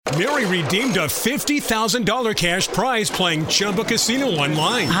Mary redeemed a $50,000 cash prize playing Chumba Casino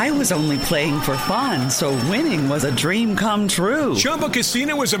online. I was only playing for fun, so winning was a dream come true. Chumba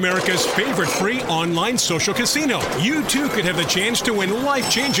Casino is America's favorite free online social casino. You too could have the chance to win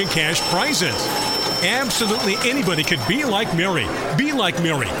life-changing cash prizes. Absolutely anybody could be like Mary. Be like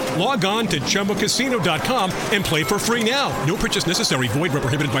Mary. Log on to ChumbaCasino.com and play for free now. No purchase necessary. Void where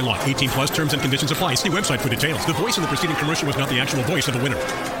prohibited by law. 18 plus terms and conditions apply. See website for details. The voice of the preceding commercial was not the actual voice of the winner.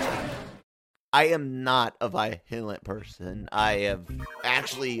 I am not a violent person. I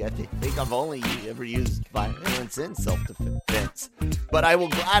think I've only ever used violence in self-defense. But I will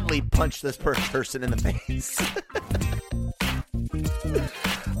gladly punch this person in the face.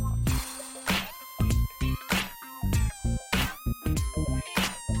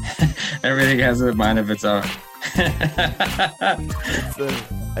 Everything has a mind of its own.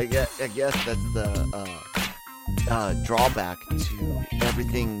 I guess that's the drawback to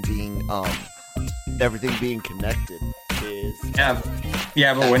everything being connected is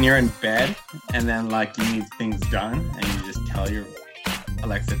but when you're in bed and then like you need things done and you just tell your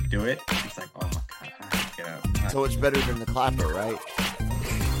Alexa to do it, it's like, oh my god, I have to get up. So it's better than the clapper, right?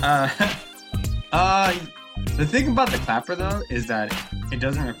 The thing about the clapper though is that it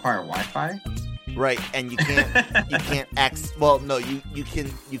doesn't require Wi-Fi. Right, and you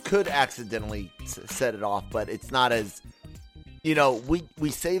could accidentally set it off, but it's not as, we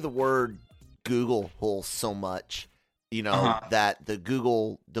say the word Google hole so much, that the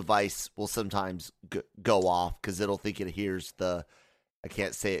Google device will sometimes go off because it'll think it hears I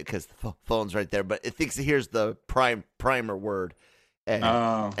can't say it because the phone's right there, but it thinks it hears the primer word.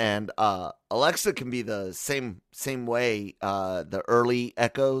 And Alexa can be the same way. The early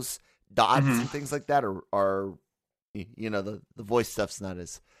echoes, dots, and things like that are the voice stuff's not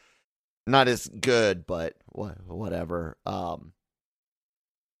as good, but whatever. I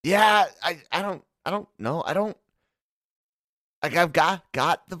don't know. I've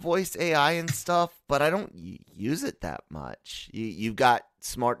got the voice AI and stuff, but I don't use it that much. You've got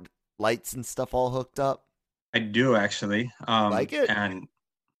smart lights and stuff all hooked up. I do actually. Like it? And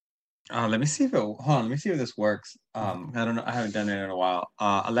let me see if this works. I don't know. I haven't done it in a while.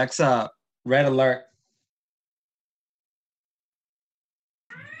 Alexa, red alert.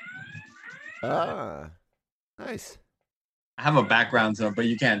 Nice. I have a background zone, but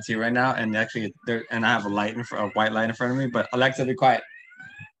you can't see right now. And actually, I have a white light in front of me. But Alexa, be quiet.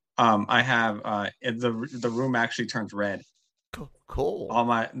 I have the room actually turns red. Cool.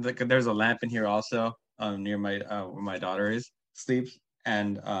 There's a lamp in here also. Near my where my daughter sleeps,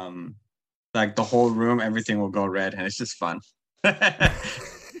 and like the whole room, everything will go red, and it's just fun. And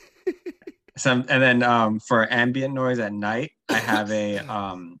then for ambient noise at night, I have the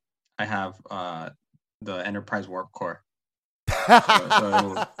Enterprise Warp Core.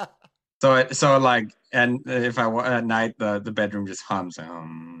 So like, and if at night the bedroom just hums,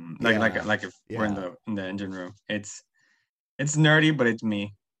 like if we're in the engine room, it's nerdy, but it's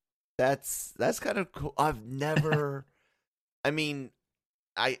me. That's kind of cool. I've never. I mean,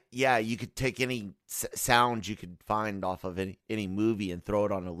 you could take any sound you could find off of any movie and throw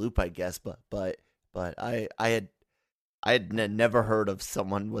it on a loop, I guess. But I had never heard of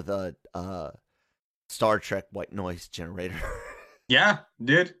someone with a Star Trek white noise generator. Yeah,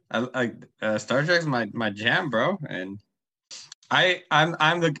 dude. I Star Trek's my jam, bro. And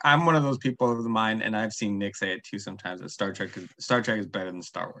I'm one of those people of the mind, and I've seen Nick say it too sometimes, that Star Trek is better than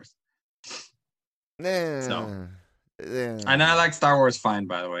Star Wars. And I like Star Wars fine,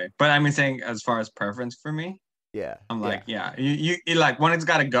 by the way. But I mean, saying as far as preference for me, I'm like, you like when it's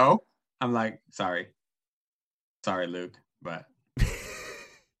got to go. I'm like, sorry, Luke, but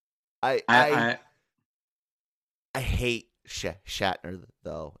I hate Shatner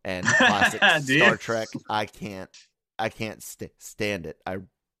though, and classic Star Trek. I can't stand it.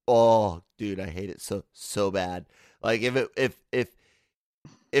 Dude, I hate it so bad. Like if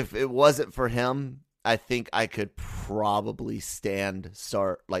it wasn't for him, I think I could probably stand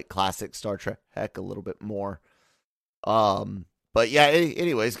classic Star Trek a little bit more. But yeah,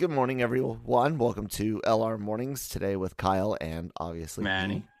 anyways, good morning, everyone. Welcome to LR Mornings today with Kyle and obviously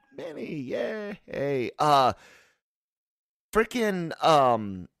Manny. Yeah. Hey, freaking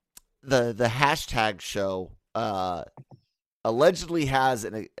the hashtag show allegedly has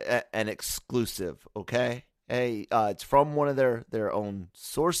an exclusive. Okay, hey, it's from one of their own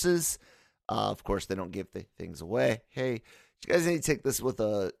sources. Of course, they don't give things away. Hey, you guys need to take this with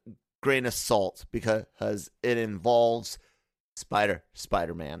a grain of salt because it involves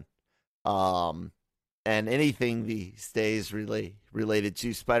Spider-Man, and anything these days related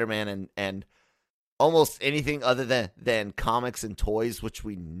to Spider-Man and almost anything other than comics and toys, which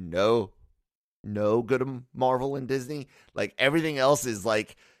we know good of Marvel and Disney. Like everything else is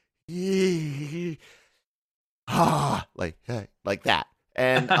like like that.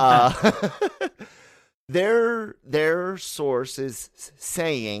 And their source is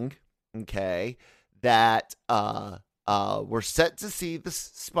saying, okay, that we're set to see the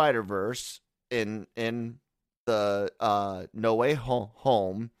Spider-Verse in the No Way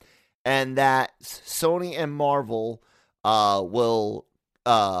Home, and that Sony and Marvel will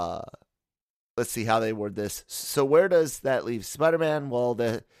let's see how they word this. So where does that leave Spider-Man? Well,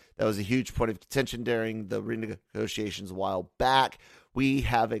 that was a huge point of contention during the renegotiations a while back. We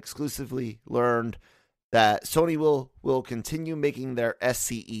have exclusively learned that Sony will continue making their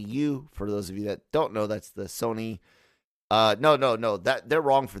SCEU. For those of you that don't know, that's the Sony. No. That they're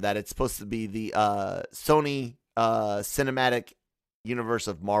wrong for that. It's supposed to be the Sony Cinematic Universe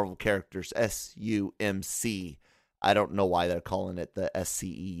of Marvel Characters, SUMC. I don't know why they're calling it the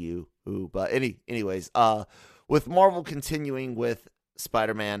SCEU. But anyways, with Marvel continuing with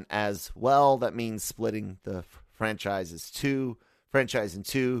Spider-Man as well, that means splitting the franchise in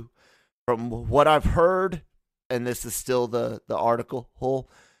two. From what I've heard, and this is still the article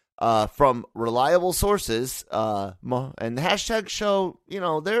from reliable sources, and the hashtag show,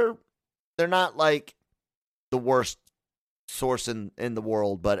 they're not like the worst source in the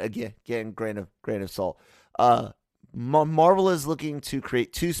world, but again, grain of salt. Marvel is looking to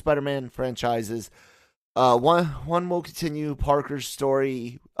create 2 Spider-Man franchises. One will continue Parker's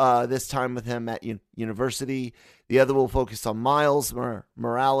story, this time with him at university. The other will focus on Miles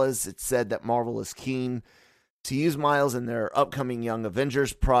Morales. It's said that Marvel is keen to use Miles in their upcoming Young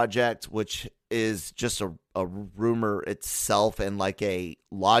Avengers project, which is just a rumor itself and like a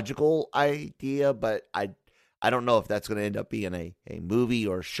logical idea, but I don't know if that's going to end up being a movie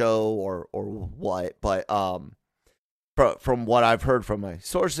or show or what. But from what I've heard from my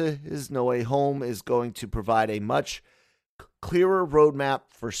sources, No Way Home is going to provide a much clearer roadmap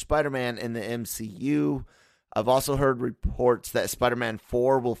for Spider-Man in the MCU. I've also heard reports that Spider-Man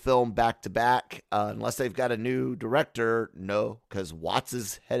 4 will film back-to-back, unless they've got a new director. No, because Watts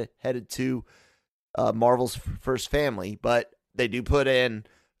is headed to Marvel's first family. But they do put in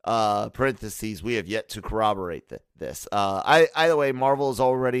parentheses, we have yet to corroborate this. Either way, Marvel is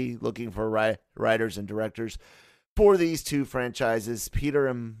already looking for writers and directors for these 2 franchises. Peter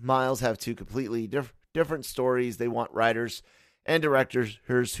and Miles have 2 completely different stories. They want writers and directors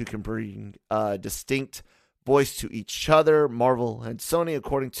who can bring distinct voice to each other. Marvel and Sony,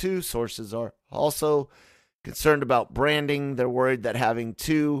 according to sources, are also concerned about branding. They're worried that having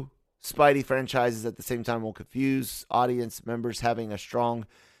 2 Spidey franchises at the same time will confuse audience members. Having a strong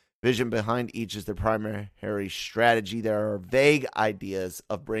vision behind each is their primary strategy. There are vague ideas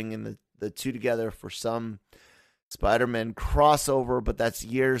of bringing the 2 together for some Spider-Man crossover, but that's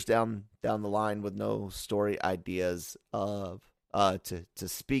years down the line with no story ideas of to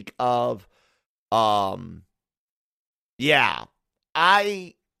speak of. Yeah,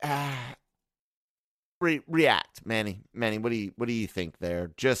 I react, Manny. What do you think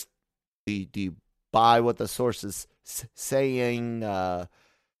there? Just do you buy what the source is saying?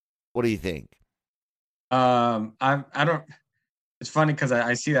 What do you think? I don't. It's funny because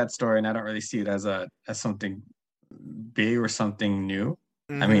I see that story and I don't really see it as something big or something new.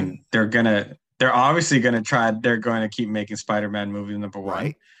 Mm-hmm. I mean, they're obviously gonna try. They're going to keep making Spider-Man movie number 1.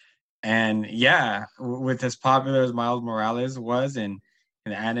 Right. And yeah, with as popular as Miles Morales was in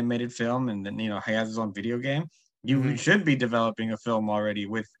the animated film, and then he has his own video game, you should be developing a film already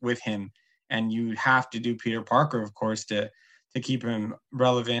with him, and you have to do Peter Parker, of course, to keep him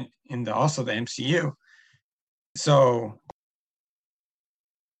relevant in the MCU. So,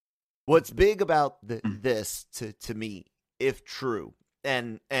 what's big about this to me, if true,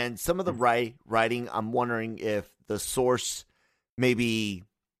 and some of the writing, I'm wondering if the source maybe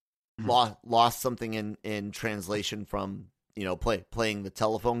lost something in translation from playing the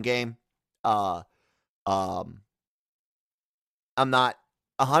telephone game. I'm not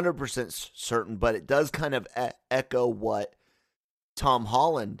 100% certain, but it does kind of echo what Tom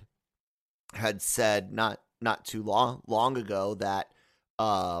Holland had said not too long ago, that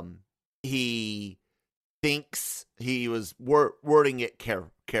he thinks, he was wording it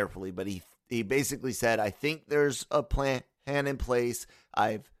carefully, but he basically said, I think there's a plan in place.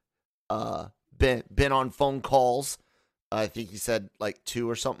 I've been on phone calls. I think he said like 2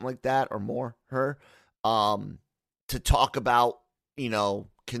 or something like that, or more, to talk about,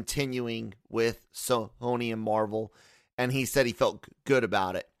 continuing with Sony and Marvel. And he said he felt good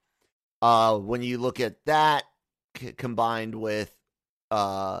about it. When you look at that combined with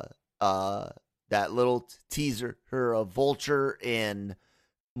the that little teaser of Vulture in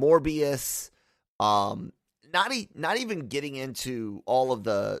Morbius. Not even getting into all of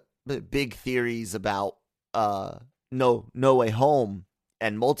the big theories about No Way Home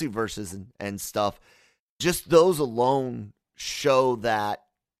and multiverses and stuff. Just those alone show that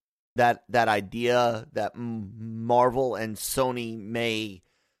idea that Marvel and Sony may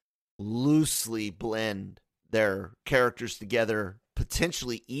loosely blend their characters together,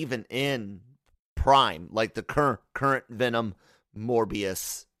 potentially even in Prime, like the current Venom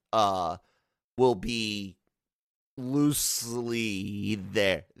Morbius will be loosely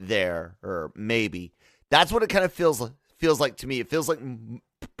there, or maybe. That's what it kind of feels like to me. It feels like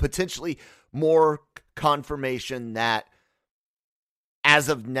potentially more confirmation that, as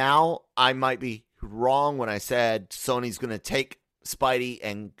of now, I might be wrong when I said Sony's going to take Spidey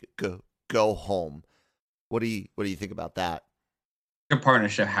and go home. What do you think about that? The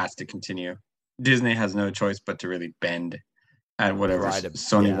partnership has to continue. Disney has no choice but to really bend at whatever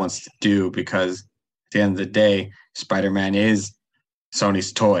Sony wants to do, because at the end of the day, Spider-Man is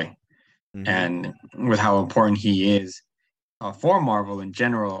Sony's toy. Mm-hmm. And with how important he is for Marvel in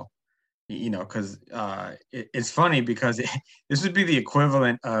general, because it's funny because this would be the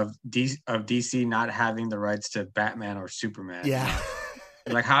equivalent of DC not having the rights to Batman or Superman. Yeah.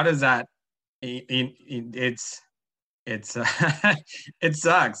 Like, how does that? It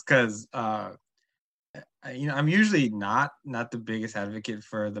sucks because I'm usually not the biggest advocate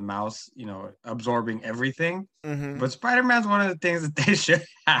for the mouse, absorbing everything. Mm-hmm. But Spider-Man's one of the things that they should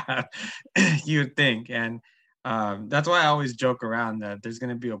have, you would think. And that's why I always joke around that there's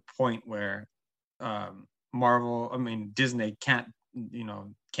going to be a point where Disney can't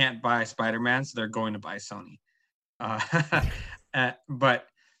buy Spider-Man, so they're going to buy Sony. But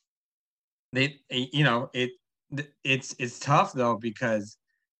it's tough though, because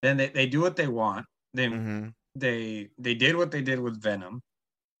then they do what they want. Then they did what they did with Venom,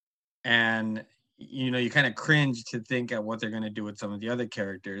 and you kind of cringe to think at what they're going to do with some of the other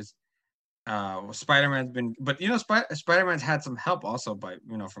characters. Spider-Man's been, but Spider-Man's had some help also by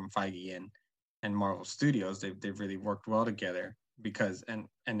from Feige and Marvel Studios. They've really worked well together, because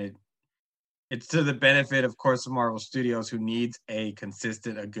it's to the benefit, of course, of Marvel Studios, who needs a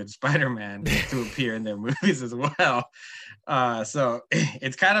good Spider-Man to appear in their movies as well. So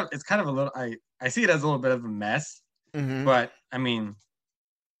it's kind of a little. I see it as a little bit of a mess, but I mean,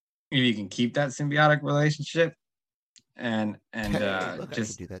 maybe you can keep that symbiotic relationship, and look,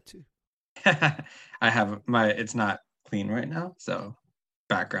 just I can do that too. I have it's not clean right now, so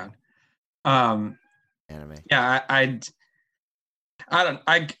background. Anime. Yeah, I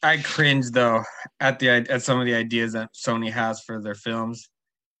cringe though at some of the ideas that Sony has for their films,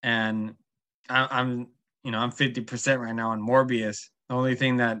 and I'm 50% right now on Morbius. The only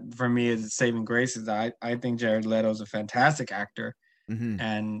thing that for me is saving grace is that I think Jared Leto is a fantastic actor,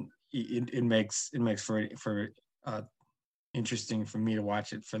 and it makes for interesting for me to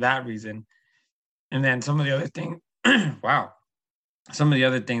watch it for that reason. And then some of the other things, some of the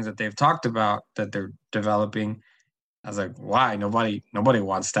other things that they've talked about that they're developing, I was like, why? Nobody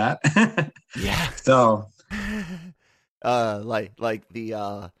wants that. Yeah. So, like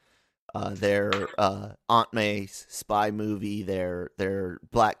the their Aunt May spy movie, their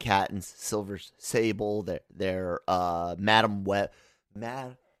Black Cat and Silver Sable, their Madam Web,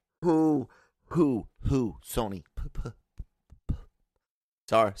 who Sony.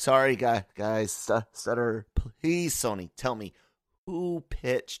 Sorry, guys, stutter. Please, Sony, tell me who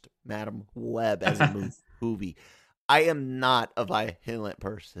pitched Madam Web as a movie. I am not a violent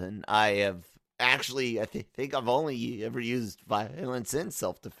person. I think I've only ever used violence in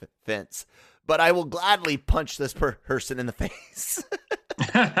self-defense, but I will gladly punch this person in the face.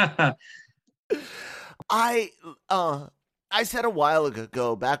 I said a while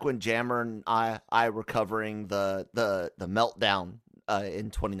ago, back when Jammer and I were covering the meltdown in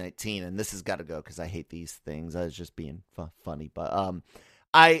 2019, and this has got to go because I hate these things. I was just being funny, but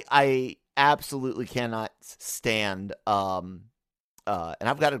I absolutely cannot stand and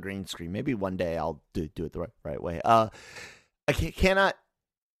I've got a green screen. Maybe one day I'll do it the right way. I cannot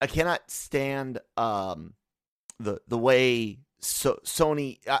stand the way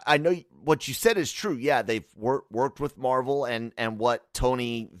Sony. I know what you said is true. Yeah, they've worked with Marvel and what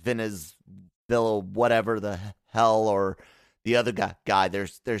Tony Venezuela, whatever the hell, or the other guy.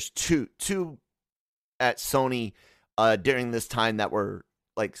 There's two at Sony during this time that were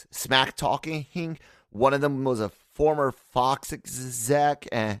like smack talking. One of them was a former Fox exec,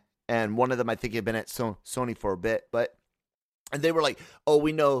 and one of them I think had been at Sony for a bit, and they were like, "Oh,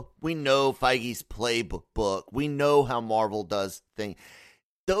 we know Feige's playbook. We know how Marvel does things."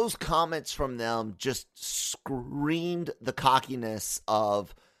 those comments from them just screamed the cockiness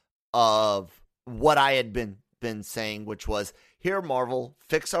of what I had been saying, which was, here, Marvel,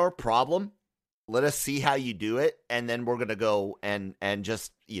 fix our problem. Let us see how you do it, and then we're gonna go and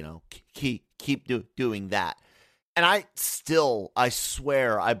just keep doing that. And I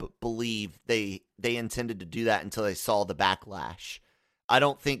swear, I believe they intended to do that until they saw the backlash. I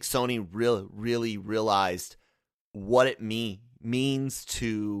don't think Sony really realized what it means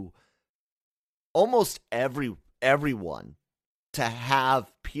to almost everyone to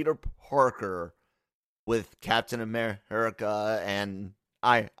have Peter Parker with Captain America and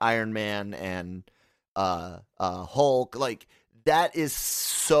Iron Man and Hulk. Like, that is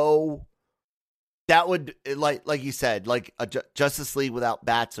so. That would, like you said, like a Justice League without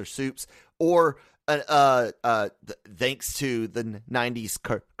bats or soups, or thanks to the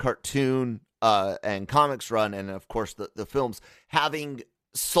 90s cartoon and comics run, and of course the films, having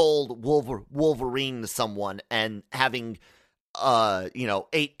sold Wolverine to someone and having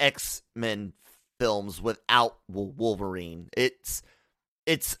 8 X-Men films without Wolverine. It's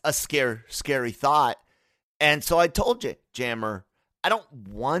a scary thought. And so I told you, Jammer, I don't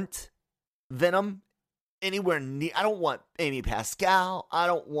want Venom anywhere near. I don't want Amy Pascal. I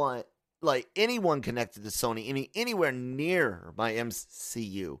don't want anyone connected to Sony anywhere near my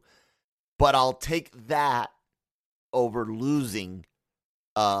MCU. But I'll take that over losing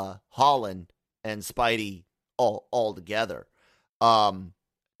Holland and Spidey all together.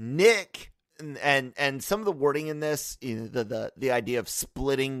 Nick and some of the wording in this, the idea of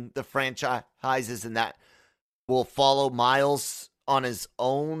splitting the franchises, and that will follow Miles on his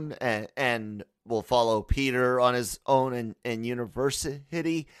own and will follow Peter on his own in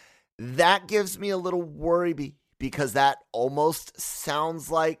university. That gives me a little worry because that almost sounds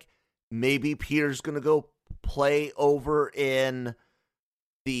like maybe Peter's going to go play over in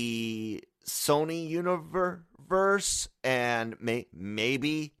the Sony universe, and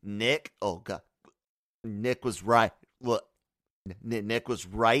maybe Nick. Oh God, Nick was right. Look, Nick was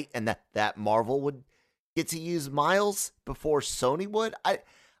right, and that Marvel would get to use Miles before Sony would. I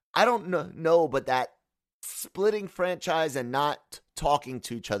don't know, but that splitting franchise and not talking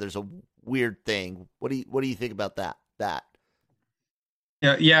to each other is a weird thing. What do you think about that?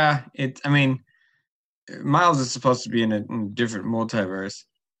 Yeah. I mean, Miles is supposed to be in a different multiverse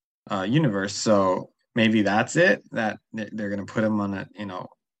universe, so maybe that's it. That they're gonna put him on a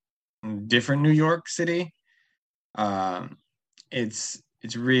different New York City. It's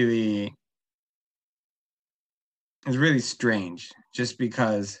really strange, just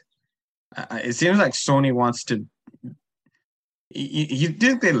because it seems like Sony wants to. You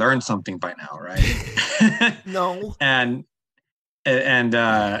think they learned something by now, right? No. and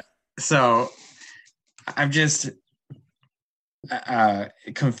so I'm just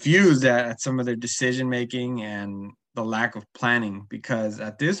confused at some of their decision making and the lack of planning, because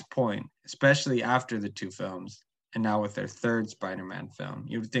at this point, especially after the 2 films and now with their 3rd Spider-Man film,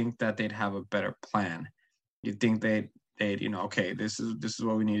 you'd think that they'd have a better plan. You'd think they'd okay, this is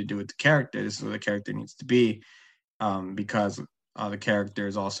what we need to do with the character. This is what the character needs to be, because the character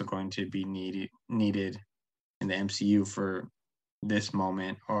is also going to be needed in the MCU for this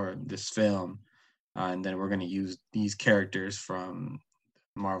moment or this film, and then we're going to use these characters from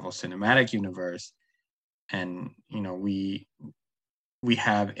Marvel Cinematic Universe, and we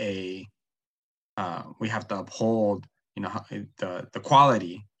have we have to uphold the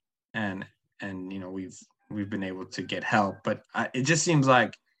quality, and we've been able to get help, but it just seems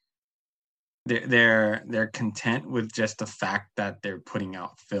like they're content with just the fact that they're putting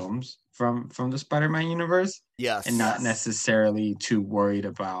out films from the Spider-Man universe, yes, and not necessarily too worried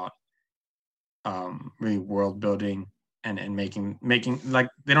about really world building and making like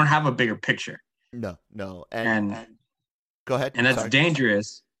they don't have a bigger picture. No, and go ahead. And that's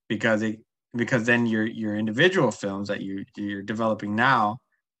dangerous, because then your individual films that you're developing now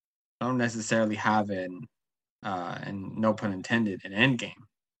don't necessarily have and no pun intended, an end game.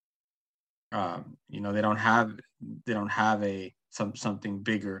 They don't have something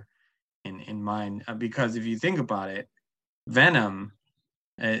bigger in mind, because if you think about it, Venom,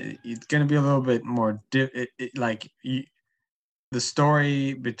 it's going to be a little bit more the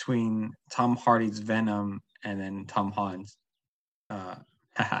story between Tom Hardy's Venom and then Tom Holland's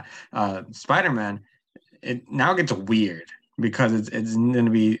Spider-Man, it now gets weird, because it's going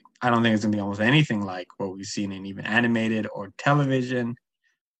to be, I don't think it's going to be almost anything like what we've seen in even animated or television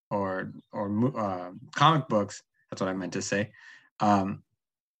or comic books. That's what I meant to say.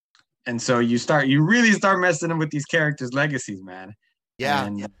 And so you really start messing with these characters' legacies, man. Yeah.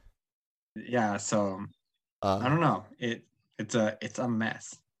 And yeah. So I don't know. It's a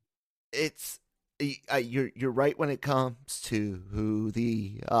mess. it's you're right when it comes to who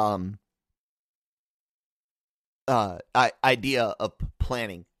the idea of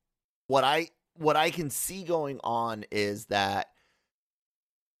planning. What I can see going on is that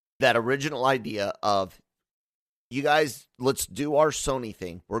original idea of, you guys, let's do our Sony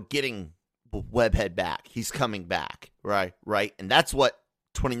thing. We're getting Webhead back. He's coming back, right? And that's what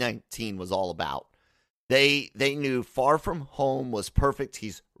 2019 was all about. They knew Far From Home was perfect.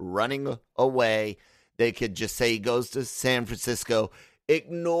 He's running away. They could just say he goes to San Francisco,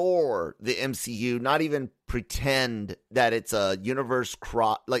 ignore the MCU, not even pretend that it's a universe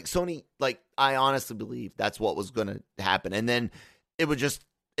like Sony. Like, I honestly believe that's what was going to happen, and then it would just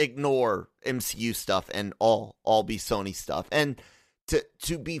ignore MCU stuff and all be Sony stuff. And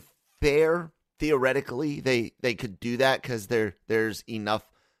to be fair, theoretically, they could do that because there's enough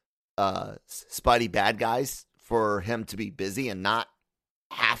Spidey bad guys for him to be busy and not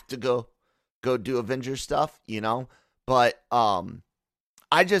have to go do Avengers stuff, But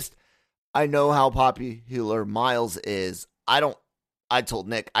I know how popular Miles is. I told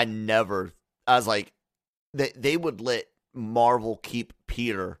Nick I was like, they would let Marvel keep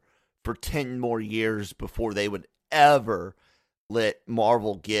Peter for 10 more years before they would ever let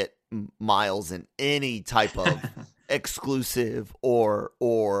Marvel get Miles in any type of exclusive or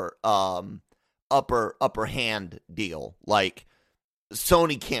upper hand deal. Like,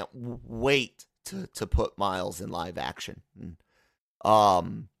 Sony can't wait to put Miles in live action.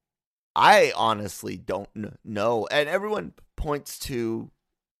 I honestly don't know. And everyone points to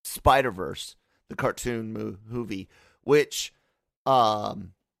Spider-Verse, the cartoon movie, which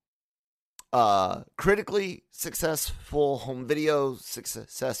critically successful, home video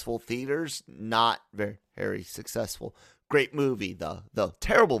successful, theaters not very successful. Great movie, the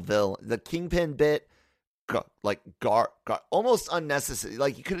terrible villain, the Kingpin bit, almost unnecessary.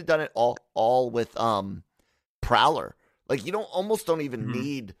 Like, you could have done it all with Prowler. Like, you almost don't even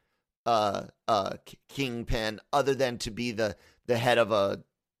need Kingpin other than to be the head of a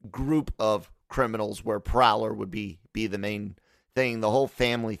group of criminals, where Prowler would be the main thing. The whole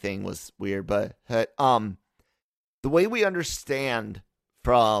family thing was weird, but the way we understand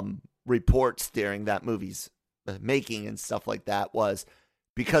from reports during that movie's making and stuff like that was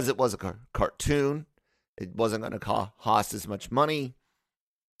because it was a cartoon, it wasn't going to cost as much money.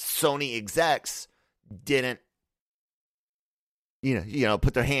 Sony execs didn't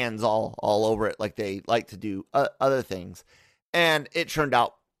put their hands all over it like they like to do other things, and it turned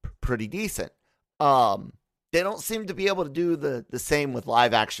out pretty decent. They don't seem to be able to do the same with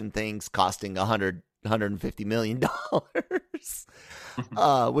live action things costing $150 million,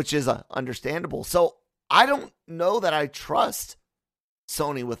 which is understandable. So I don't know that I trust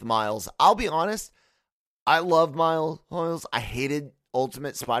Sony with Miles. I'll be honest. I love Miles. I hated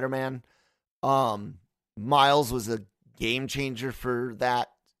Ultimate Spider-Man. Miles was a game changer for that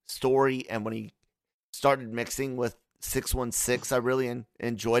story, and when he started mixing with 616, I really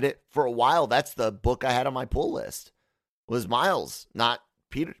enjoyed it. For a while, that's the book I had on my pull list, was Miles, not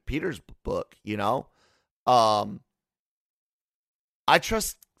Peter's book, I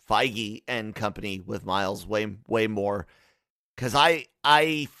trust Feige and company with Miles way more, because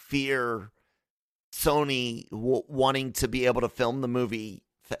I fear Sony wanting to be able to film the movie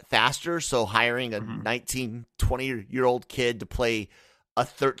faster, so hiring a 19, 20-year-old kid to play a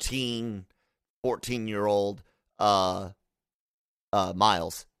 13, 14-year-old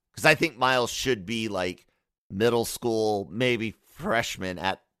Miles, because I think Miles should be like middle school, maybe freshman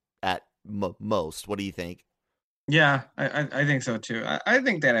at most. What do you think? Yeah, I think so too. I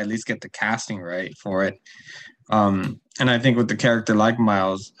think that at least get the casting right for it. And I think with the character like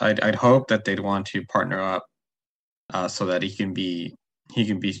Miles, I'd hope that they'd want to partner up so that he can be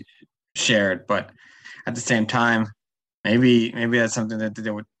shared. But at the same time, maybe that's something that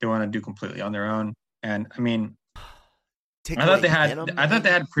they want to do completely on their own. And I mean, I thought they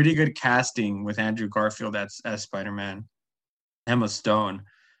had pretty good casting with Andrew Garfield as Spider-Man, Emma Stone.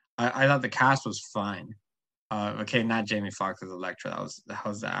 I thought the cast was fine. Okay, not Jamie Foxx as Elektra. That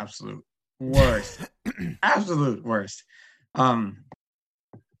was the absolute worst. Absolute worst. But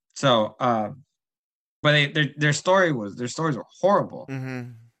their stories were horrible.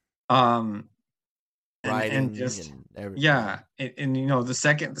 And just yeah, and the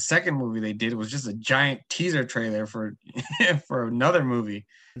second movie they did was just a giant teaser trailer for for another movie.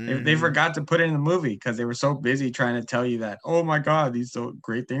 They forgot to put it in the movie because they were so busy trying to tell you that, oh my god, these so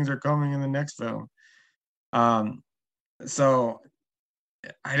great things are coming in the next film. So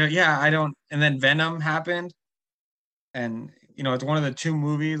I don't. And then Venom happened, and it's one of the two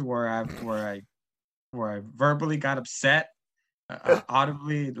movies where I verbally got upset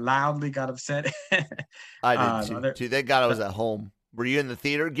audibly, loudly got upset. I did The too. other, Thank God I was at home. Were you in the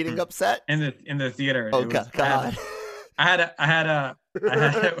theater getting upset? in the theater, Oh it was God. I had a I had a I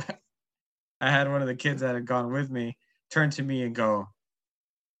had I had one of the kids that had gone with me turn to me and go,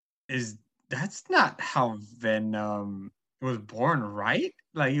 "Is that's not how Venom was born, right?"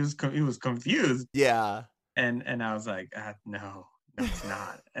 Like he was confused, Yeah. and I was like, "No, no, it's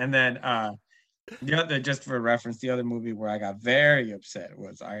not." And then the other, just for reference, the other movie where I got very upset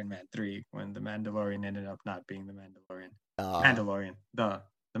was Iron Man 3 when the Mandalorian ended up not being the Mandalorian. Mandalorian, the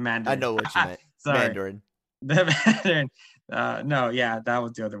I Mandarin. know what you meant. Sorry, Mandarin. the Mandarin. No, yeah, that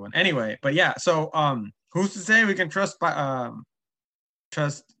was the other one. Anyway, but yeah, so who's to say we can trust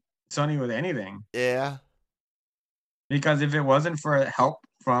Sony with anything? Yeah. Because if it wasn't for help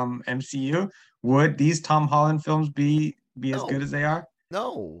from MCU, would these Tom Holland films be as good No. as they are?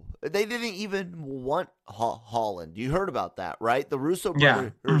 No. They didn't even want Holland. You heard about that, right? The Russo Yeah.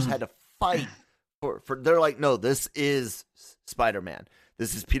 brothers had to fight for they're like, no, this is Spider-Man.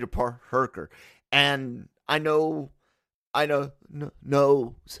 This is Peter Parker. And I know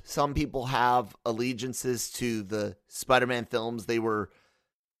some people have allegiances to the Spider-Man films. They were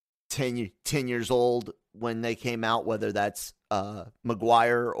 10 years old when they came out, whether that's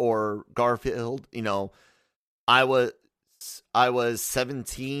Maguire or Garfield. I was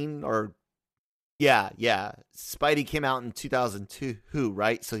 17 or yeah. Spidey came out in 2002,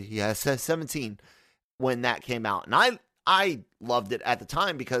 right? So he has 17 when that came out. And I loved it at the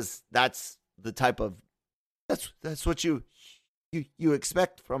time because that's the type of that's what you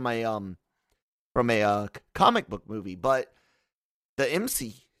expect from a comic book movie. But the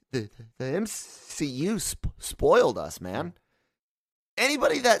MCU spoiled us, man.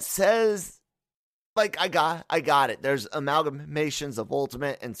 Anybody that says like I got it. There's amalgamations of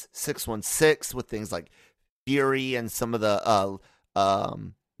Ultimate and 616 with things like Fury and some of the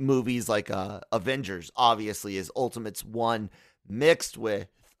movies like Avengers. Obviously, is Ultimates 1 mixed with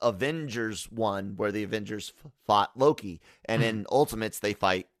Avengers 1, where the Avengers fought Loki, and in Ultimates they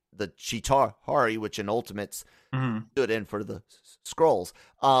fight the Chitauri, which in Ultimates stood in for the Skrulls.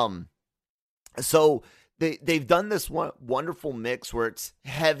 So they've done this wonderful mix where it's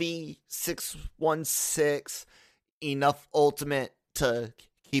heavy 616, enough Ultimate to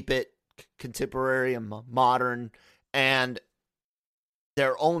keep it contemporary and modern, and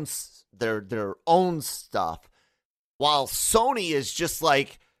their own stuff. While Sony is just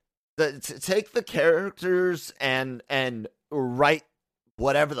like take the characters and write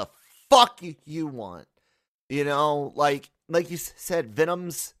whatever the fuck you want. Like you said,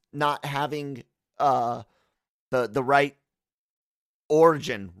 Venom's not having the right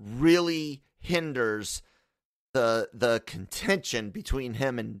origin really hinders the contention between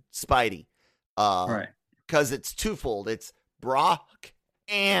him and Spidey. Right. Because it's twofold. It's Brock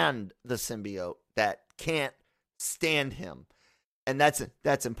and the symbiote that can't stand him. And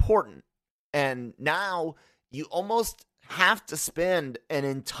that's important. And now you almost have to spend an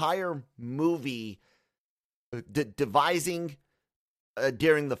entire movie devising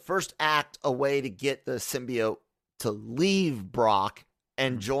during the first act a way to get the symbiote to leave Brock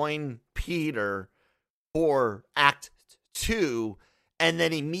and join Peter for Act 2, and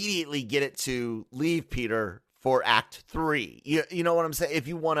then immediately get it to leave Peter for Act 3. You know what I'm saying? If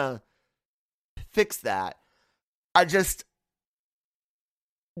you want to fix that,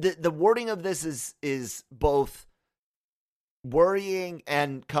 the wording of this is both worrying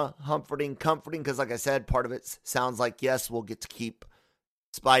and comforting because, like I said, part of it sounds like, yes, we'll get to keep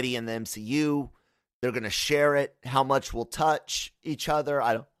Spidey in the MCU. They're going to share it. How much will touch each other,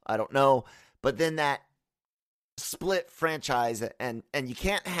 I don't know. But then that split franchise, and you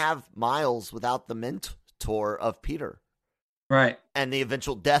can't have Miles without the mentor of Peter, right? And the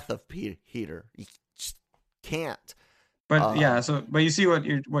eventual death of Peter. You just can't. But but you see what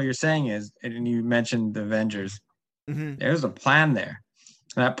you're saying is, and you mentioned the Avengers. Mm-hmm. There's a plan there.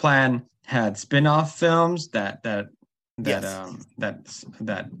 That plan had spin-off films that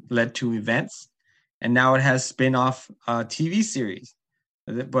led to events, and now it has spin-off TV series.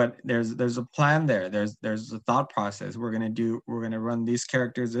 But there's a plan there. There's a thought process. We're gonna run these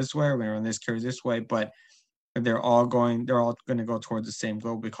characters this way. We're gonna run this character this way. But they're all gonna go towards the same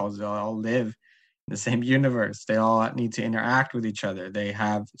goal because they all live in the same universe. They all need to interact with each other. They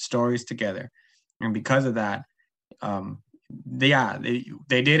have stories together, and because of that, they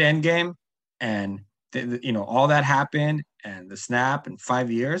did Endgame, and all that happened, and the snap in 5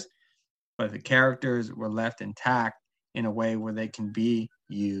 years, but the characters were left intact in a way where they can be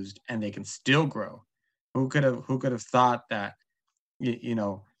used and they can still grow. Who could have thought that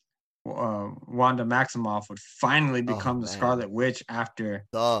Wanda Maximoff would finally become the man. Scarlet Witch after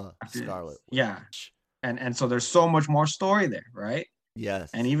Scarlet Witch. Yeah, and so there's so much more story there, right? Yes.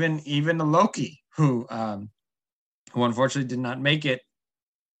 And even the Loki, who unfortunately did not make it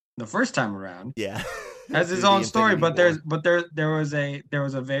the first time around, yeah, has his own story. But there was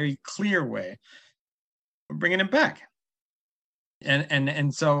a very clear way of bringing it back,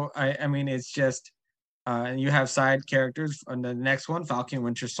 and so I mean it's just you have side characters on the next one, Falcon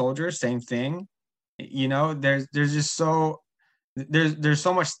Winter Soldier, same thing. You know, there's just there's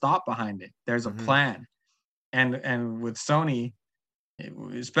so much thought behind it. There's a plan, and with Sony,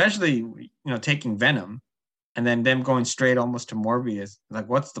 especially taking Venom, and then them going straight almost to Morbius. Like,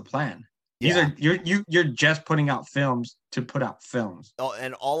 what's the plan? These are you're just putting out films to put out films. Oh,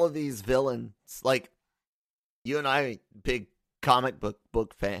 and all of these villains, like you and I, big comic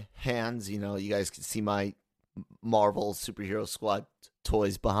book fans. You know, you guys can see my Marvel Superhero Squad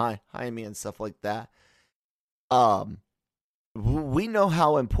toys behind me and stuff like that. We know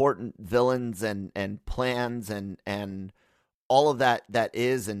how important villains and plans and all of that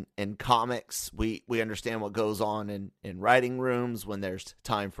is in comics. We understand what goes on in writing rooms when there's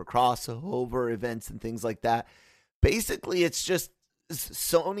time for crossover events and things like that. Basically, it's just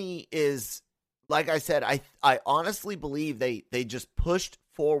Sony is, like I said, I honestly believe they just pushed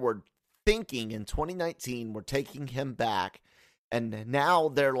forward thinking in 2019 we're taking him back, and now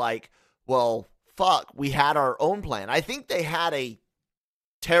they're like, well, fuck, we had our own plan. I think they had a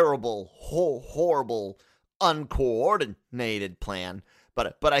terrible, horrible, uncoordinated plan,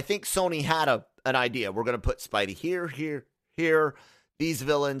 but I think Sony had an idea. We're going to put Spidey here. These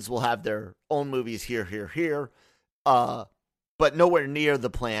villains will have their own movies here. But nowhere near the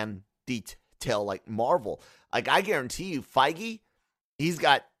plan detail like Marvel. Like, I guarantee you, Feige, he's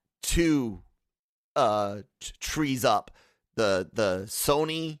got two trees up. The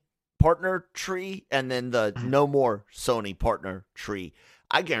Sony partner tree and then the no more Sony partner tree.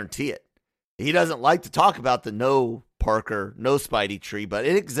 I guarantee it. He doesn't like to talk about the no Parker, no Spidey tree, but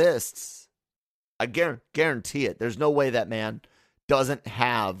it exists. I guarantee it. There's no way that man doesn't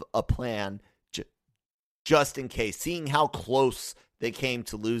have a plan just in case, seeing how close they came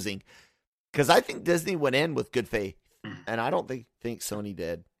to losing. Because I think Disney went in with good faith, and I don't think Sony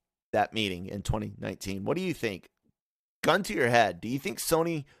did that meeting in 2019. What do you think? Gun to your head. Do you think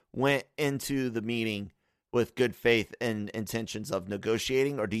Sony went into the meeting with good faith and intentions of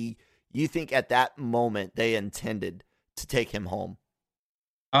negotiating, or do you think at that moment they intended to take him home?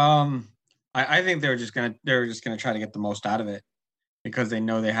 I think they were just gonna try to get the most out of it because they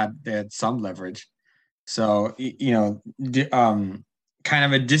know they had some leverage. So kind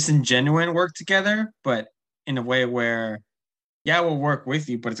of a disingenuine work together, but in a way where, yeah, we'll work with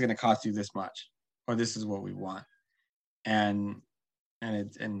you, but it's gonna cost you this much, or this is what we want, and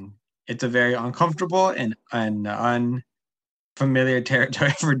it's a very uncomfortable and unfamiliar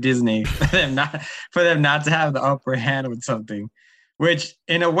territory for Disney for them not to have the upper hand with something, which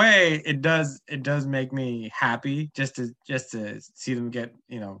in a way it does make me happy just to see them get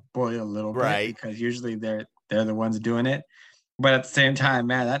bullied a little bit, because usually they're the ones doing it, but at the same time,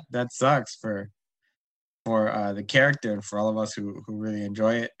 man, that sucks for the character and for all of us who really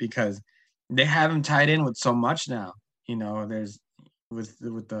enjoy it, because they have him tied in with so much now. There's with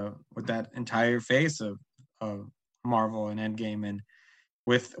that entire phase of Marvel and Endgame, and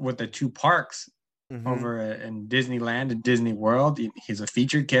with the two parks over in Disneyland and Disney World. He's a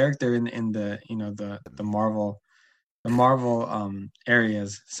featured character in the the Marvel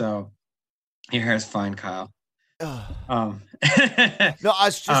areas. So your hair's fine, Kyle. No, I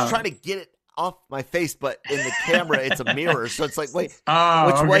was just trying to get it off my face, but in the camera it's a mirror, so it's like, wait,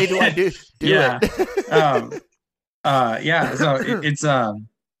 which way do I do it? Yeah, so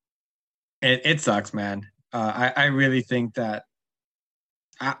it sucks, man. I really think that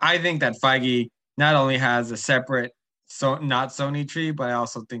I think that Feige not only has a separate not Sony tree, but I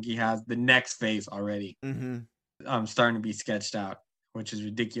also think he has the next phase already starting to be sketched out, which is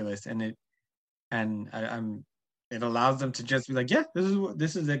ridiculous, and it allows them to just be like, yeah,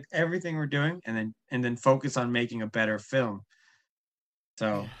 this is like everything we're doing, and then focus on making a better film.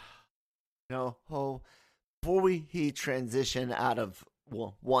 So before we transition out of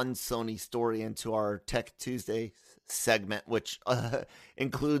one Sony story into our Tech Tuesday segment, which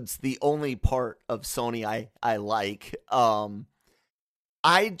includes the only part of Sony I like,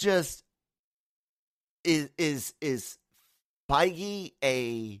 I just is Feige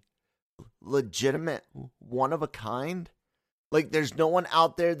a legitimate one of a kind? Like, there's no one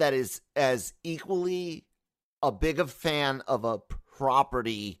out there that is as equally a big a fan of a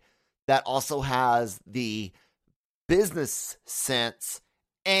property that also has the business sense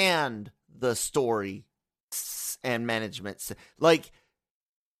and the story and management. Like,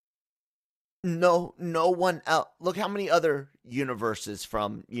 no one else. Look how many other universes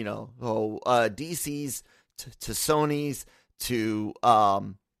from, DC's to Sony's to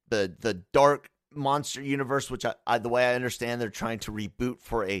the Dark Monster universe, which the way I understand they're trying to reboot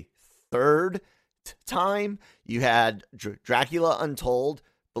for a third time. You had Dracula Untold,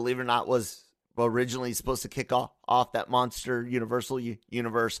 believe it or not, was originally supposed to kick off that Monster Universal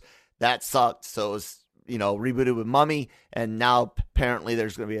universe. That sucked, so it was rebooted with Mummy, and now apparently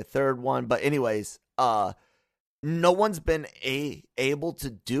there's going to be a third one. But anyways, no one's been able to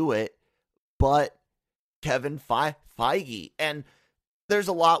do it but Kevin Feige. And there's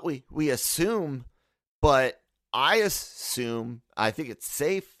a lot we assume, but I think it's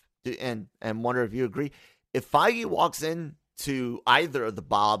safe and wonder if you agree. If Feige walks into either of the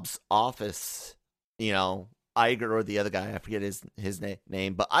Bob's office, Iger or the other guy, I forget his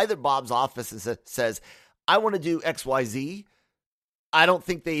name, but either Bob's office says, I want to do XYZ, I don't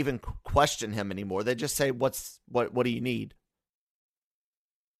think they even question him anymore. They just say, what do you need?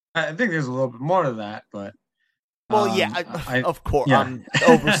 I think there's a little bit more to that, but well, of course, yeah. I'm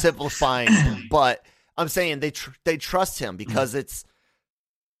oversimplifying, but I'm saying they trust him because it's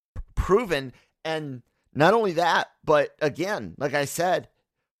proven. And not only that, but again, like I said,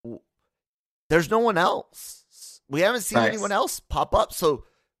 there's no one else. We haven't seen anyone else pop up. So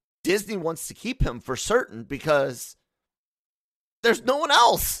Disney wants to keep him for certain because there's no one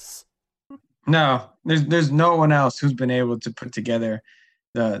else. No, there's no one else who's been able to put together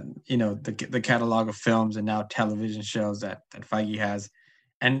the catalog of films and now television shows that Feige has,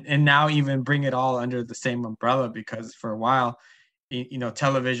 and now even bring it all under the same umbrella, because for a while,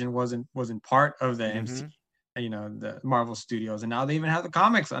 television wasn't part of the MC, the Marvel Studios, and now they even have the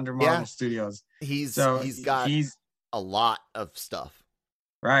comics under Marvel Studios. He's got a lot of stuff.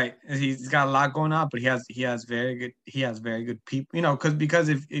 Right, he's got a lot going on, but he has very good people. Because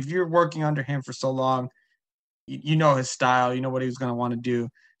if you're working under him for so long, you know his style, you know what he was going to want to do.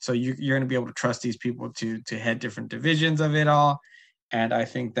 So you're going to be able to trust these people to head different divisions of it all. And I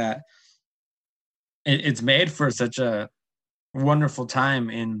think that it's made for such a wonderful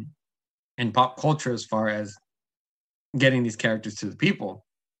time in pop culture as far as getting these characters to the people,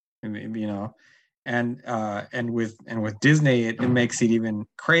 and with Disney, it makes it even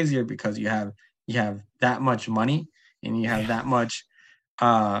crazier because you have that much money and you have that much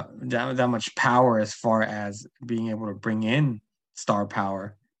power as far as being able to bring in star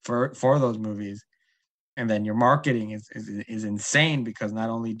power for those movies. And then your marketing is insane, because not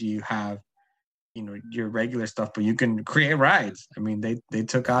only do you have your regular stuff, but you can create rides. I mean, they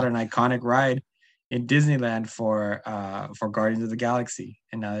took out an iconic ride in Disneyland for Guardians of the Galaxy,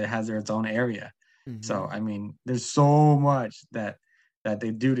 and now it has its own area. Mm-hmm. So I mean, there's so much that they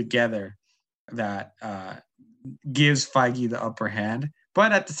do together that gives Feige the upper hand.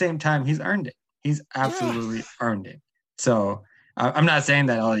 But at the same time, he's earned it. He's absolutely earned it. So I'm not saying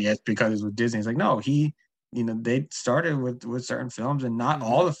that, it's because it's with Disney. It's like, no, they started with certain films, and not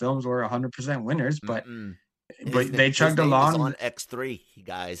all the films were 100% winners, but they chugged along. On X3,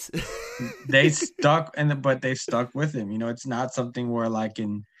 guys. They stuck, but they stuck with him. It's not something where like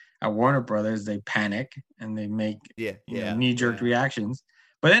at Warner Brothers, they panic and they make knee-jerk reactions.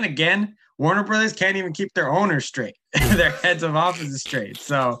 But then again, Warner Brothers can't even keep their owners straight, their heads of offices straight.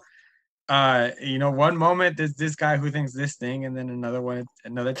 So, one moment there's this guy who thinks this thing, and then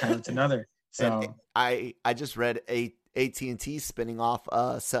another time it's another. So and I just read AT&T spinning off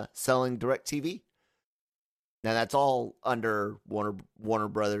selling DirecTV. Now that's all under Warner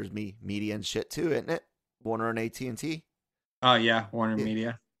Brothers media and shit too, isn't it? Warner and AT&T. Oh yeah, Warner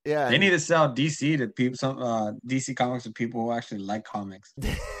Media. Yeah, they need to sell DC to people, some DC comics to people who actually like comics.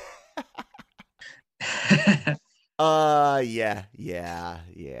 Yeah.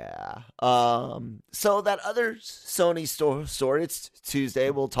 So that other Sony story, it's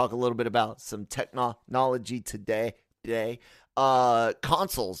Tuesday. We'll talk a little bit about some technology today.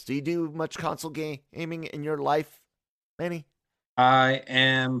 Consoles. Do you do much console gaming in your life, Manny? I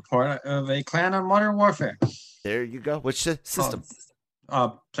am part of a clan on Modern Warfare. There you go. Which system?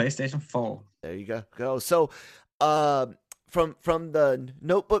 PlayStation 4. There you go. So, from the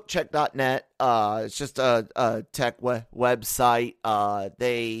notebookcheck.net, it's just a tech website.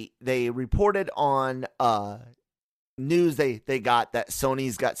 They reported on news they got that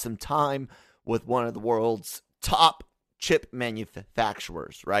Sony's got some time with one of the world's top chip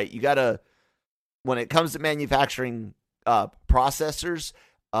manufacturers, right? You gotta, when it comes to manufacturing processors,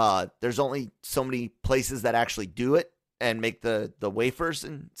 there's only so many places that actually do it and make the wafers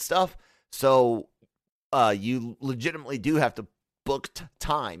and stuff. So you legitimately do have to booked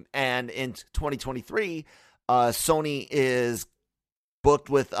time. And in 2023, Sony is booked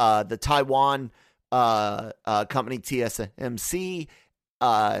with the Taiwan company TSMC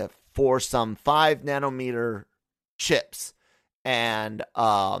for some 5 nanometer chips. And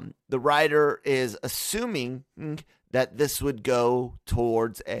the writer is assuming that this would go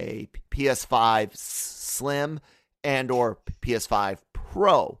towards a PS5 Slim and or PS5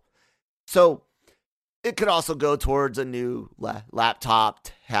 Pro. So it could also go towards a new laptop,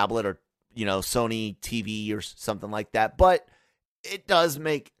 tablet, or Sony TV or something like that. But it does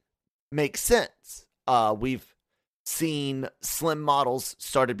make sense. We've seen slim models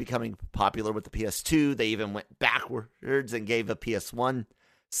started becoming popular with the PS2. They even went backwards and gave a PS1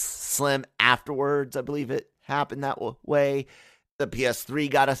 Slim afterwards. I believe it happened that way. The PS3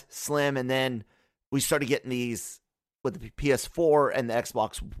 got a Slim, and then we started getting these with the PS4 and the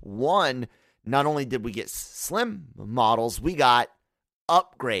Xbox One. Not only did we get slim models, we got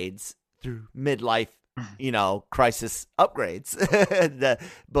upgrades through midlife, crisis upgrades.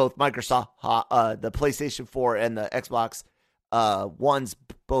 Both Microsoft, the PlayStation 4 and the Xbox Ones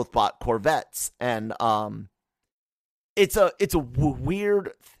both bought Corvettes, and it's a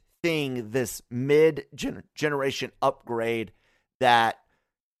weird thing, this mid-generation upgrade, that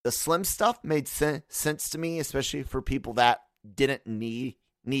the slim stuff made sense to me, especially for people that didn't need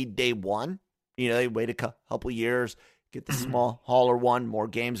day one. They wait a couple years, get the smaller one, more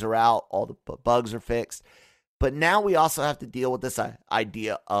games are out, all the bugs are fixed. But now we also have to deal with this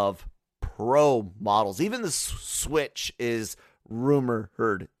idea of pro models. Even the Switch is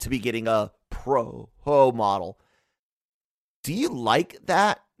rumored to be getting a pro model. Do you like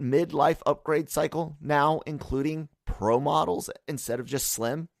that midlife upgrade cycle now, including pro models instead of just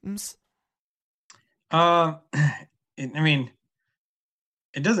slims?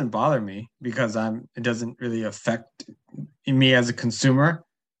 It doesn't bother me because it doesn't really affect me as a consumer.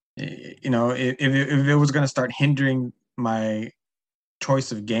 If it was going to start hindering my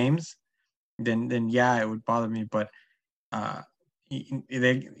choice of games, then yeah, it would bother me. But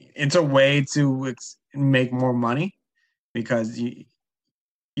it's a way to make more money, because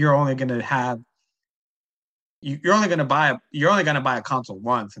you're only going to buy a console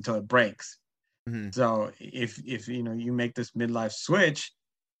once until it breaks. Mm-hmm. So if you make this midlife switch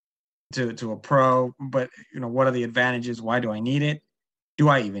to a pro, but what are the advantages? Why do I need it? Do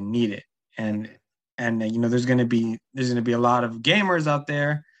I even need it? And there's going to be a lot of gamers out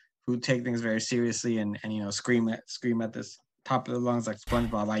there who take things very seriously and scream at this top of their lungs like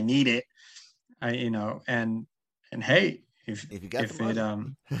SpongeBob, I need it. And hey, if you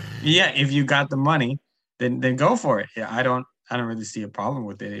got the money, then go for it. Yeah, I don't really see a problem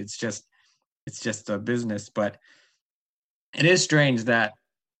with it. It's just a business. But it is strange that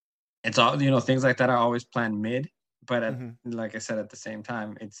it's all, things like that are always planned mid, but like I said, at the same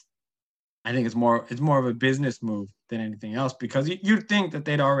time, I think it's more of a business move than anything else, because you'd think that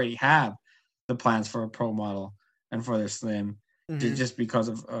they'd already have the plans for a pro model and for their slim, just because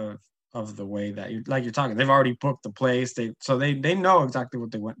of the way that you're talking. They've already booked the place. They know exactly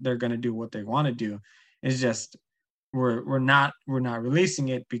what they're going to do, what they want to do. It's just we're not releasing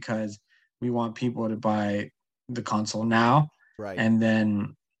it because we want people to buy the console now, right, and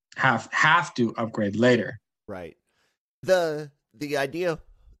then have to upgrade later. Right. The idea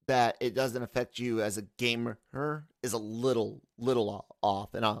that it doesn't affect you as a gamer is a little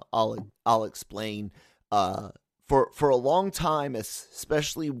off, and I'll explain. For a long time,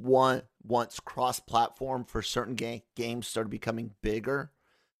 especially once cross-platform for certain games started becoming bigger,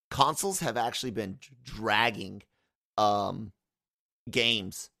 consoles have actually been dragging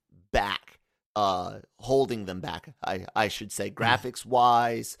games back, holding them back, I should say,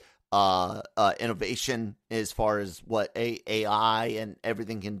 graphics-wise, innovation as far as what AI and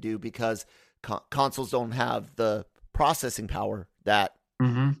everything can do, because consoles don't have the processing power that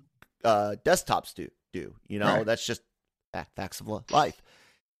desktops do. Right. That's just facts of life.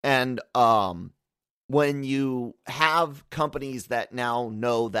 And when you have companies that now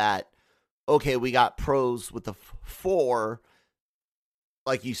know that, okay, we got pros with the 4,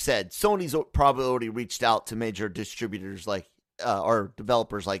 like you said, Sony's probably already reached out to major distributors or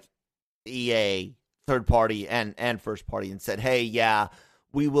developers like EA, third party and first party, and said, hey, yeah,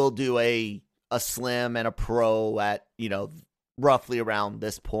 we will do a slim and a pro at, roughly around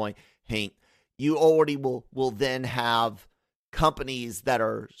this point. Hey, you already will then have companies that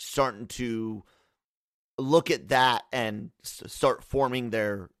are starting to look at that and start forming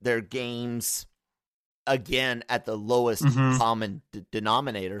their games again at the lowest common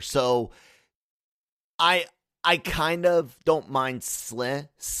denominator. So I kind of don't mind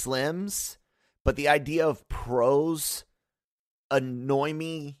slims, but the idea of pros annoy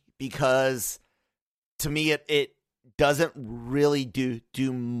me because to me it doesn't really do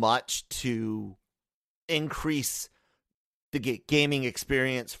much to increase the gaming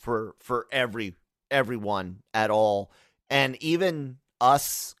experience for everyone at all. And even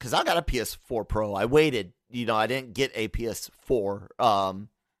us, because I got a PS4 Pro. I waited, I didn't get a PS4.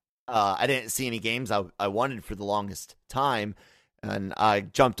 I didn't see any games I wanted for the longest time, and I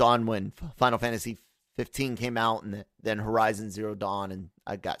jumped on when Final Fantasy 15 came out, and then Horizon Zero Dawn, and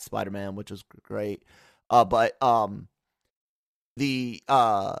I got Spider-Man, which was great. But I'm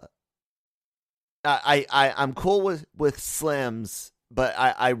cool with Slims, but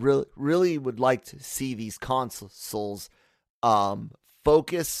I really would like to see these consoles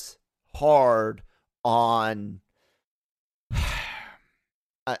focus hard on.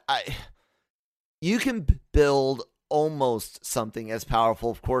 You can build almost something as powerful,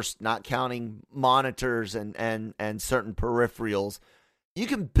 of course, not counting monitors and certain peripherals. You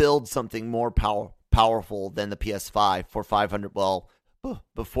can build something more powerful than the PS5 for 500. Well,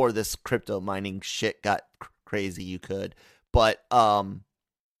 before this crypto mining shit got crazy, you could, but I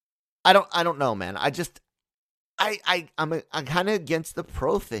don't know, man. I'm kind of against the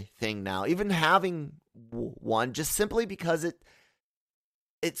Pro thing now, even having one, just simply because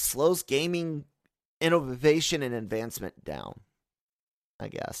it slows gaming innovation and advancement down, I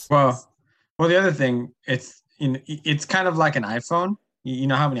guess. Well, the other thing, it's kind of like an iPhone. You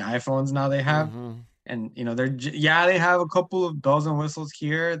know how many iPhones now they have, Mm-hmm. and they have a couple of bells and whistles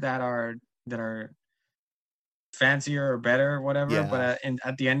here that are fancier or better or whatever. Yeah. But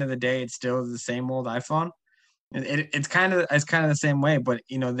at the end of the day, it's still the same old iPhone. It's kind of the same way. But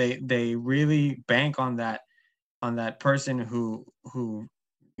they really bank on that person who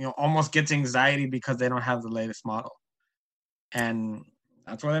almost gets anxiety because they don't have the latest model, and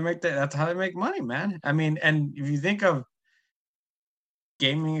that's why that's how they make money, man. I mean, and if you think of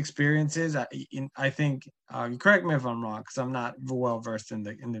gaming experiences, I think you correct me if I'm wrong, because I'm not well versed in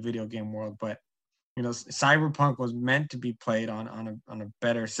the video game world, but Cyberpunk was meant to be played on a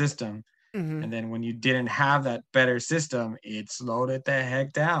better system, Mm-hmm. and then when you didn't have that better system, it slowed it the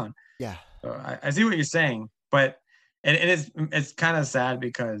heck down. Yeah. So I see what you're saying, but it's kind of sad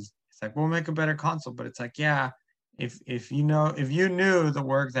because it's like, we'll make a better console, but it's like, yeah, if you knew the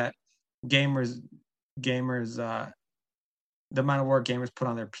work that gamers the amount of work gamers put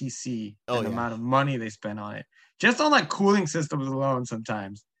on their PC and the amount of money they spend on it, just on like cooling systems alone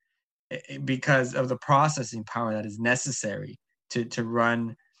sometimes, because of the processing power that is necessary to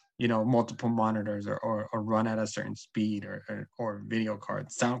run multiple monitors or run at a certain speed or video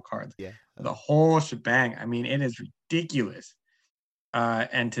cards, sound cards, the whole shebang. I mean, it is ridiculous.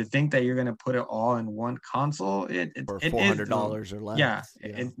 And to think that you're going to put it all in one console, for $400 or less.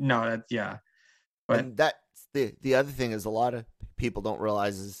 But and that's the other thing is, a lot of people don't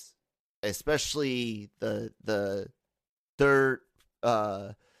realize is, especially the third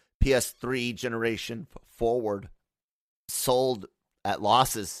PS3 generation forward, sold at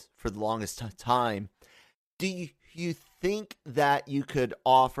losses for the longest time. Do you think that you could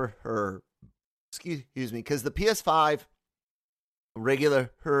offer her, excuse me, because the PS5 regular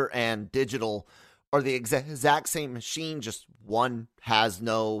and digital are the exact same machine, just one has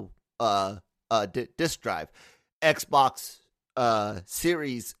no disk drive. Xbox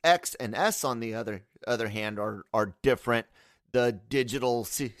Series X and S, on the other hand, are different. The digital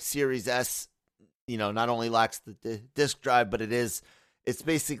Series S, not only lacks the disk drive, but it's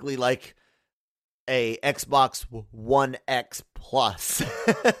basically like a Xbox One X Plus.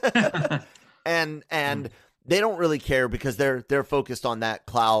 and they don't really care because they're focused on that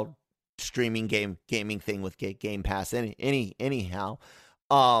cloud streaming gaming thing with Game Pass anyhow.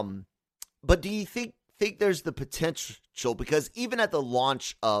 But do you think there's the potential, because even at the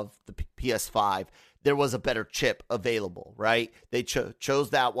launch of the PS5, there was a better chip available, right? They chose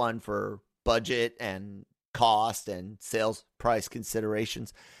that one for budget and cost and sales price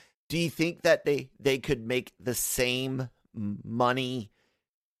considerations. Do you think that they could make the same money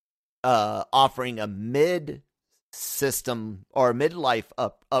offering a mid system or a midlife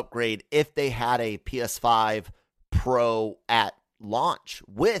upgrade if they had a PS5 Pro at launch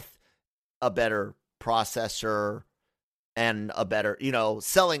with a better processor and a better,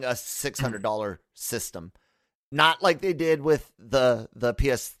 selling a $600 system? Not like they did with the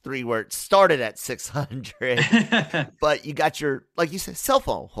PS3 where it started at $600, but you got your, like you said, cell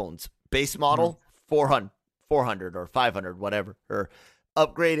phones, base model, 400 or 500, whatever, or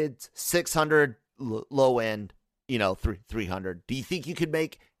upgraded 600, low end, 300. Do you think you could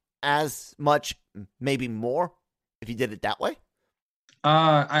make as much, maybe more, if you did it that way?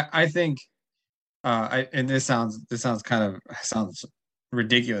 I think and this sounds sounds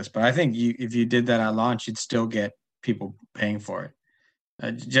ridiculous, but I think if you did that at launch, you'd still get people paying for it,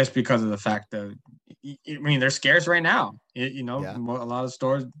 just because of the fact that I mean they're scarce right now. Yeah. A lot of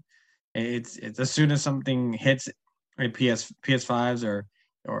stores, it's as soon as something hits a PS5s or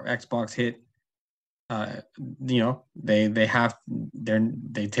Xbox hit,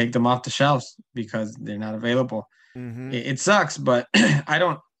 they take them off the shelves because they're not available. Mm-hmm. It sucks, but I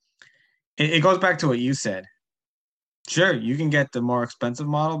don't. It goes back to what you said. Sure, you can get the more expensive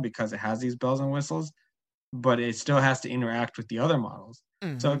model because it has these bells and whistles, but it still has to interact with the other models. So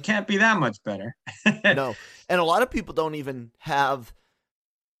Mm-hmm. it can't be that much better. No. And a lot of people don't even have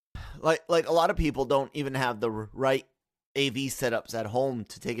like a lot of people don't even have the right AV setups at home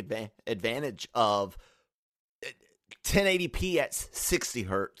to take advantage of 1080p at 60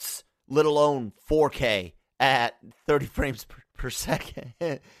 hertz, let alone 4K at 30 frames per second.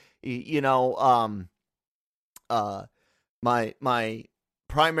 My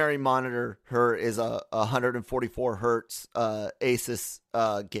primary monitor is a 144 hertz Asus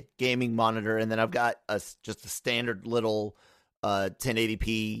gaming monitor, and then I've got just a standard little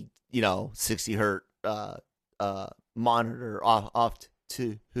 1080p 60 hertz monitor off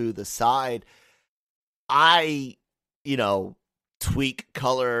to the side. I tweak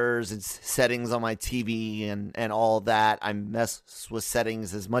colors and settings on my TV and all of that. I mess with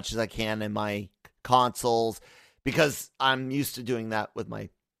settings as much as I can in my consoles because I'm used to doing that with my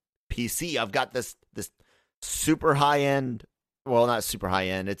PC. I've got this super high end, well, not super high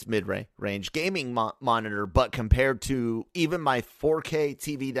end, it's mid range gaming monitor, but compared to even my 4K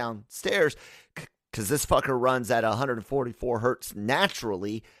TV downstairs, because this fucker runs at 144 hertz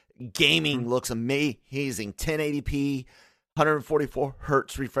naturally, gaming looks amazing. 1080p, 144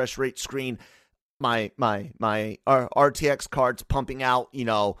 hertz refresh rate screen. My RTX card's pumping out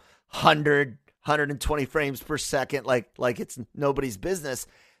 120 frames per second like it's nobody's business.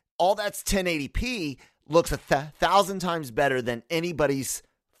 All that's 1080p, looks 1,000 times better than anybody's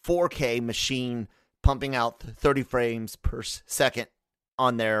 4K machine pumping out 30 frames per second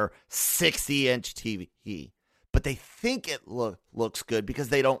on their 60-inch TV. But they think it looks good because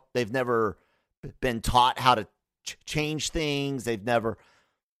they've never been taught how to change things. They've never.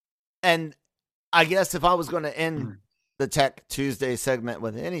 And I guess if I was going to end the Tech Tuesday segment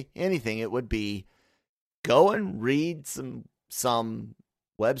with anything, it would be go and read some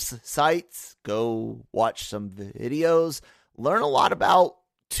websites, go watch some videos, learn a lot about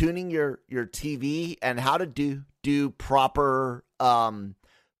tuning your TV and how to do proper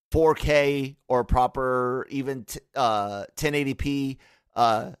 4K or proper even 1080p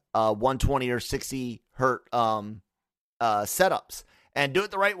 120 or 60 hertz setups, and do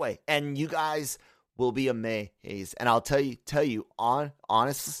it the right way, and you guys will be amazed. And I'll tell you honestly,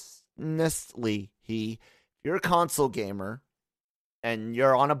 if you're a console gamer and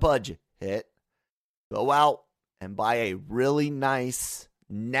you're on a budget, go out and buy a really nice,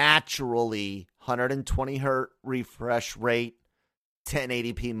 naturally 120 hertz refresh rate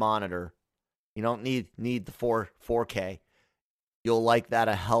 1080p monitor. You don't need the 4K. You'll like that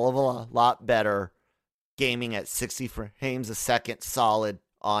a hell of a lot better gaming at 60 frames a second solid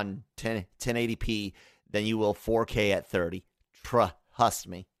on 1080p than you will 4K at 30. Trust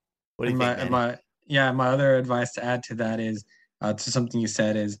me. What do you think, man? My other advice to add to that is to something you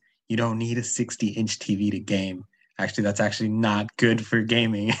said is you don't need a 60-inch TV to game. Actually, that's actually not good for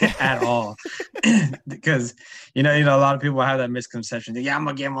gaming at all. Because a lot of people have that misconception that, I'm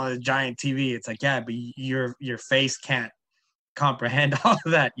gonna game on a giant TV. It's like, yeah, but your face can't comprehend all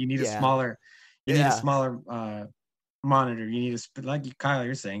of that. You need a smaller monitor. You need like Kyle,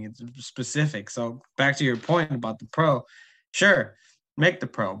 you're saying, it's specific. So back to your point about the Pro, sure, make the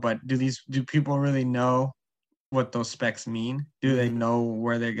Pro, but do people really know what those specs mean? Do they know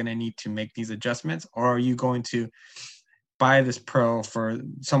where they're going to need to make these adjustments? Or are you going to buy this Pro for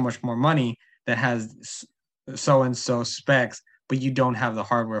so much more money that has so-and-so specs, but you don't have the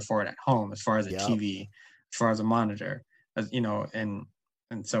hardware for it at home, as far as a TV, as far as a monitor, and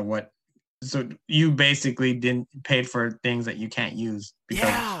so what? So you basically didn't pay for things that you can't use.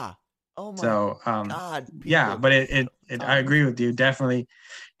 Oh my God. Yeah, but I agree with you. Definitely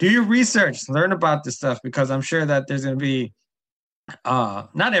do your research, learn about this stuff, because I'm sure that there's going to be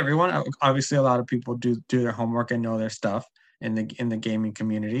not everyone. Obviously, a lot of people do their homework and know their stuff in the gaming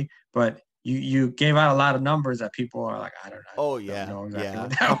community, but you gave out a lot of numbers that people are like, I don't know. Oh yeah, don't know exactly what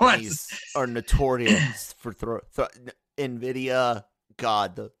that companies was. are notorious for NVIDIA.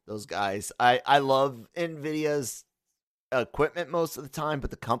 God, those guys. I love NVIDIA's equipment most of the time,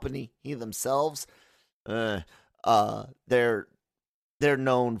 but the company themselves, they're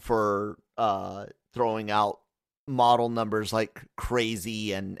known for throwing out model numbers like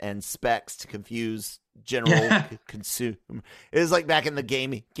crazy and specs to confuse general consumer. It was like back in the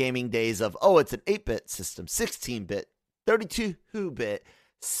gaming days of, it's an 8-bit system, 16-bit, 32-bit,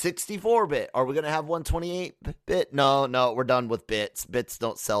 64-bit. Are we going to have 128-bit? No, we're done with bits. Bits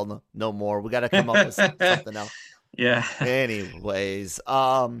don't sell no more. We got to come up with something else. Yeah. Anyways,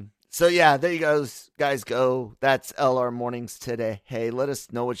 so yeah, there you guys go. That's LR Mornings today. Hey, let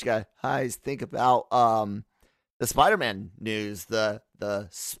us know what you guys think about the Spider-Man news, the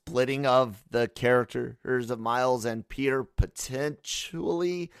splitting of the characters of Miles and Peter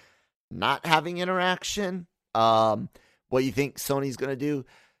potentially not having interaction. What you think Sony's going to do?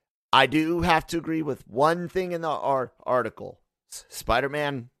 I do have to agree with one thing in the article.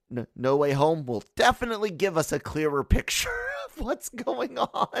 Spider-Man No Way Home will definitely give us a clearer picture of what's going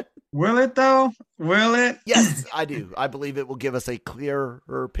on. Will it though? Will it? Yes, I do. I believe it will give us a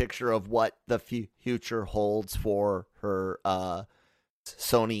clearer picture of what the future holds for her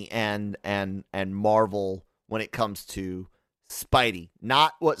Sony and Marvel when it comes to Spidey.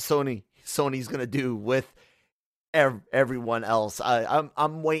 Not what Sony's going to do with everyone else.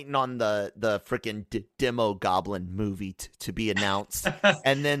 I'm waiting on the freaking Demo Goblin movie to be announced,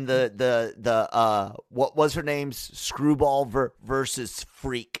 and then the what was her name's Screwball versus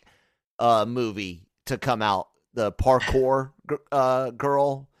Freak movie to come out. The parkour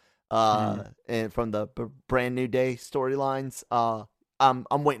girl and from the Brand New Day storylines. I'm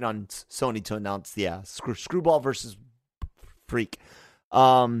waiting on Sony to announce Screwball versus Freak. Let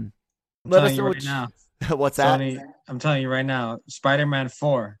us know right now. What's that? Sony, I'm telling you right now, Spider-Man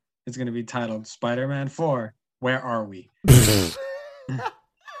 4 is going to be titled Spider-Man 4, Where Are We?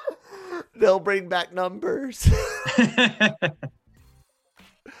 They'll bring back numbers.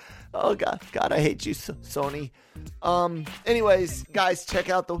 Oh, God, I hate you, Sony. Anyways, guys,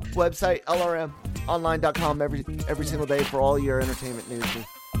 check out the website, LRMonline.com, every single day for all your entertainment needs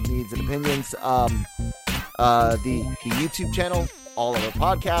and opinions. The YouTube channel, all of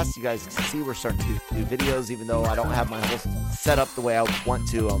our podcasts. You guys can see we're starting to do videos, even though I don't have my whole setup the way I want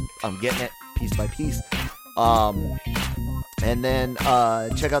to. I'm getting it piece by piece. And then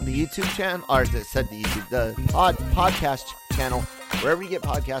check out the YouTube channel, or I said the podcast channel, wherever you get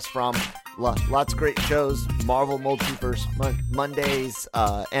podcasts from. Lots of great shows. Marvel Multiverse Mondays,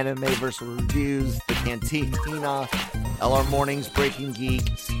 Anime Versal Reviews, The Cantina, LR Mornings, Breaking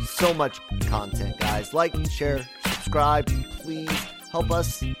Geek. So much content, guys. Like, share, subscribe. Please help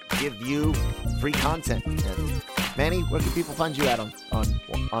us give you free content. And Manny, where can people find you at online?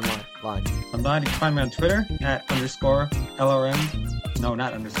 Online, you can find me on Twitter at _LRM. No,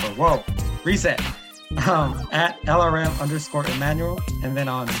 not underscore. Whoa, reset. At LRM_Emmanuel, and then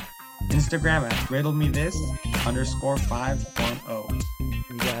on Instagram at riddlemethis_510.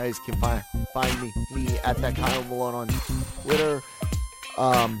 You guys can find me at that Kyle Malone on Twitter.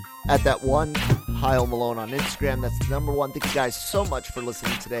 At that one Kyle Malone on Instagram. That's the number one. Thank you guys so much for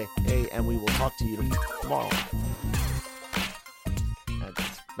listening today. Hey, and we will talk to you tomorrow. And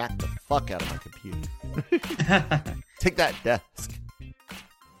smack the fuck out of my computer. Take that desk.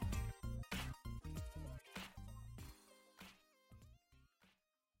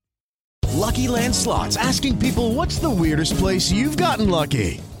 Lucky Land Slots, asking people, what's the weirdest place you've gotten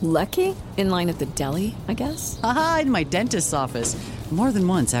lucky? Lucky? In line at the deli, I guess? Aha, in my dentist's office. More than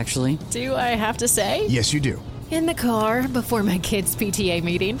once, actually. Do I have to say? Yes, you do. In the car before my kids' PTA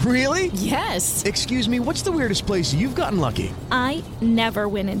meeting. Really? Yes. Excuse me, what's the weirdest place you've gotten lucky? I never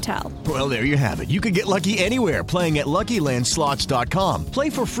win and tell. Well, there you have it. You can get lucky anywhere, playing at LuckyLandSlots.com. Play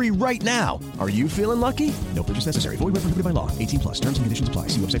for free right now. Are you feeling lucky? No purchase necessary. Void where prohibited by law. 18+. Terms and conditions apply.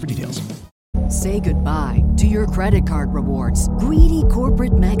 See website for details. Say goodbye to your credit card rewards. Greedy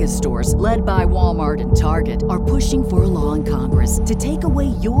corporate mega stores, led by Walmart and Target, are pushing for a law in Congress to take away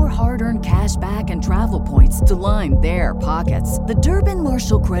your hard-earned cash back and travel points to line their pockets. The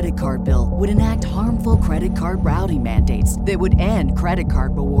Durbin-Marshall credit card bill would enact harmful credit card routing mandates that would end credit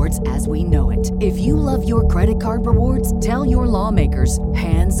card rewards as we know it. If you love your credit card rewards, tell your lawmakers,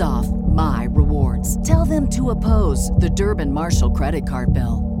 hands off my rewards. Tell them to oppose the Durbin-Marshall credit card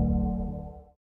bill.